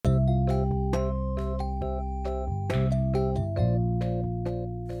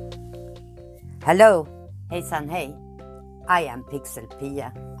Hello, hejsan hej. I am Pixel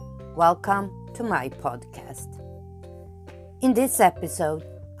Pia. Welcome to my podcast. In this episode,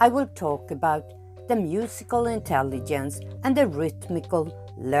 I will talk about the musical intelligence and the rhythmical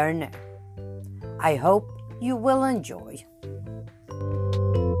learner. I hope you will enjoy.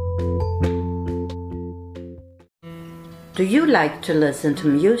 Do you like to listen to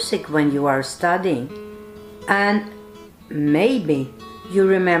music when you are studying? And maybe you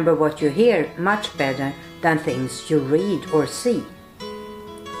remember what you hear much better than things you read or see.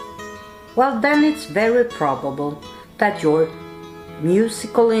 Well, then it's very probable that your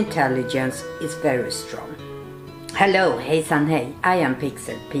musical intelligence is very strong. Hello, hejsan hej, I am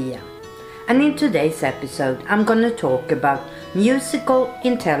Pixel Pia. And in today's episode, I'm going to talk about musical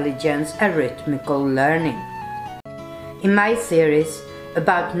intelligence and rhythmical learning. In my series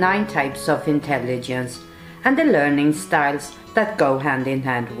about 9 types of intelligence and the learning styles that go hand in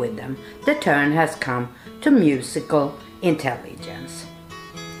hand with them, the turn has come to musical intelligence.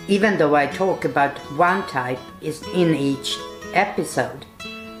 Even though I talk about one type in each episode,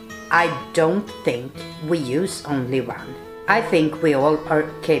 I don't think we use only one. I think we all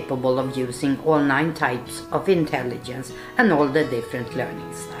are capable of using all 9 types of intelligence and all the different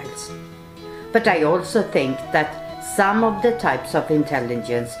learning styles. But I also think that some of the types of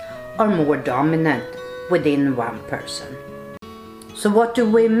intelligence are more dominant within one person. So what do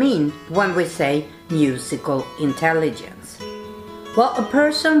we mean when we say musical intelligence? Well, a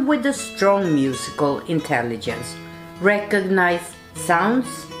person with a strong musical intelligence recognizes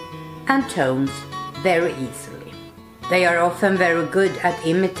sounds and tones very easily. They are often very good at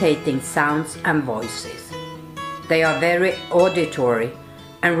imitating sounds and voices. They are very auditory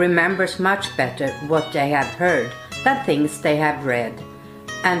and remembers much better what they have heard than things they have read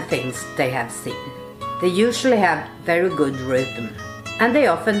and things they have seen. They usually have very good rhythm, and they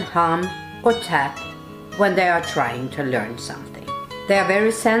often hum or tap when they are trying to learn something. They are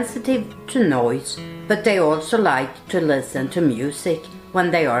very sensitive to noise, but they also like to listen to music when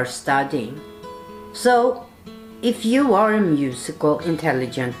they are studying. So, if you are a musical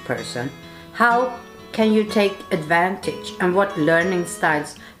intelligent person, how can you take advantage and what learning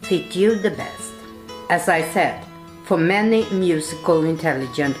styles fit you the best? As I said, for many musical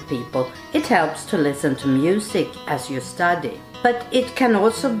intelligent people, it helps to listen to music as you study. But it can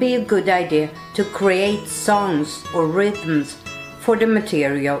also be a good idea to create songs or rhythms for the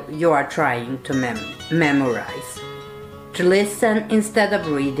material you are trying to memorize. To listen instead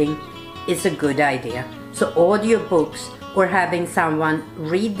of reading is a good idea, so audiobooks or having someone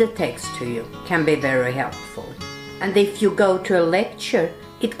read the text to you can be very helpful. And if you go to a lecture,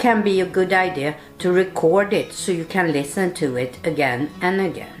 it can be a good idea to record it so you can listen to it again and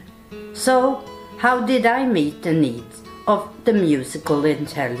again. So, how did I meet the needs of the musical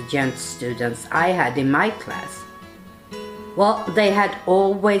intelligence students I had in my class? Well, they had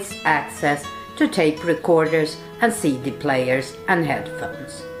always access to tape recorders and CD players and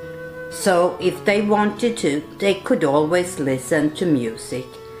headphones. So, if they wanted to, they could always listen to music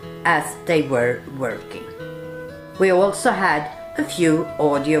as they were working. We also had a few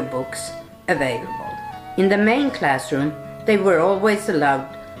audiobooks available. In the main classroom, they were always allowed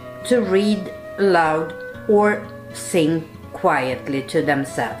to read aloud or sing quietly to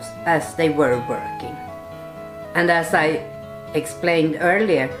themselves as they were working. And as I explained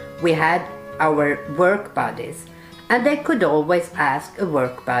earlier, we had our work buddies, and they could always ask a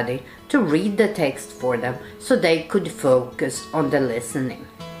work buddy to read the text for them so they could focus on the listening.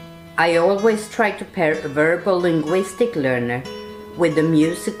 I always try to pair a verbal linguistic learner with a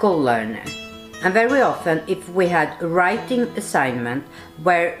musical learner. And very often, if we had a writing assignment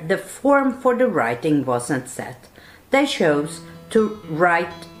where the form for the writing wasn't set, they chose to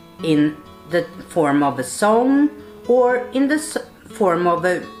write in the form of a song or in the form of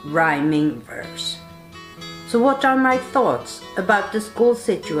a rhyming verse. So what are my thoughts about the school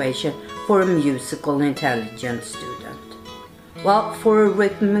situation for a musical intelligent student? Well, for a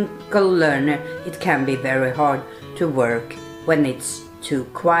rhythmical learner, it can be very hard to work when it's too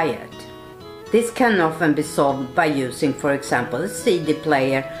quiet. This can often be solved by using, for example, a CD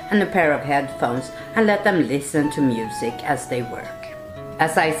player and a pair of headphones and let them listen to music as they work.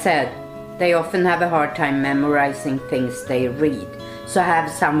 As I said, they often have a hard time memorizing things they read, so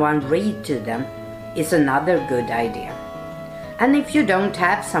have someone read to them is another good idea. And if you don't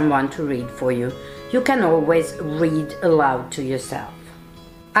have someone to read for you, you can always read aloud to yourself.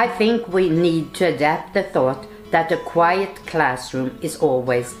 I think we need to adapt the thought that a quiet classroom is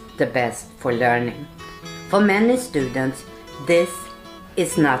always the best for learning. For many students, this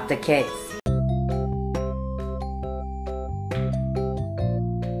is not the case.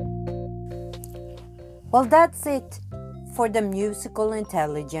 Well, that's it for the musical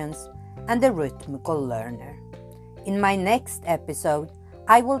intelligence and the rhythmical learner. In my next episode,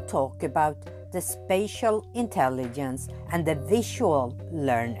 I will talk about the spatial intelligence and the visual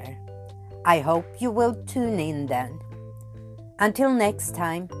learner. I hope you will tune in then. Until next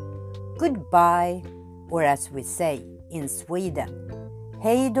time, goodbye, or as we say in Sweden,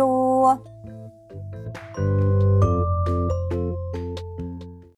 hej då!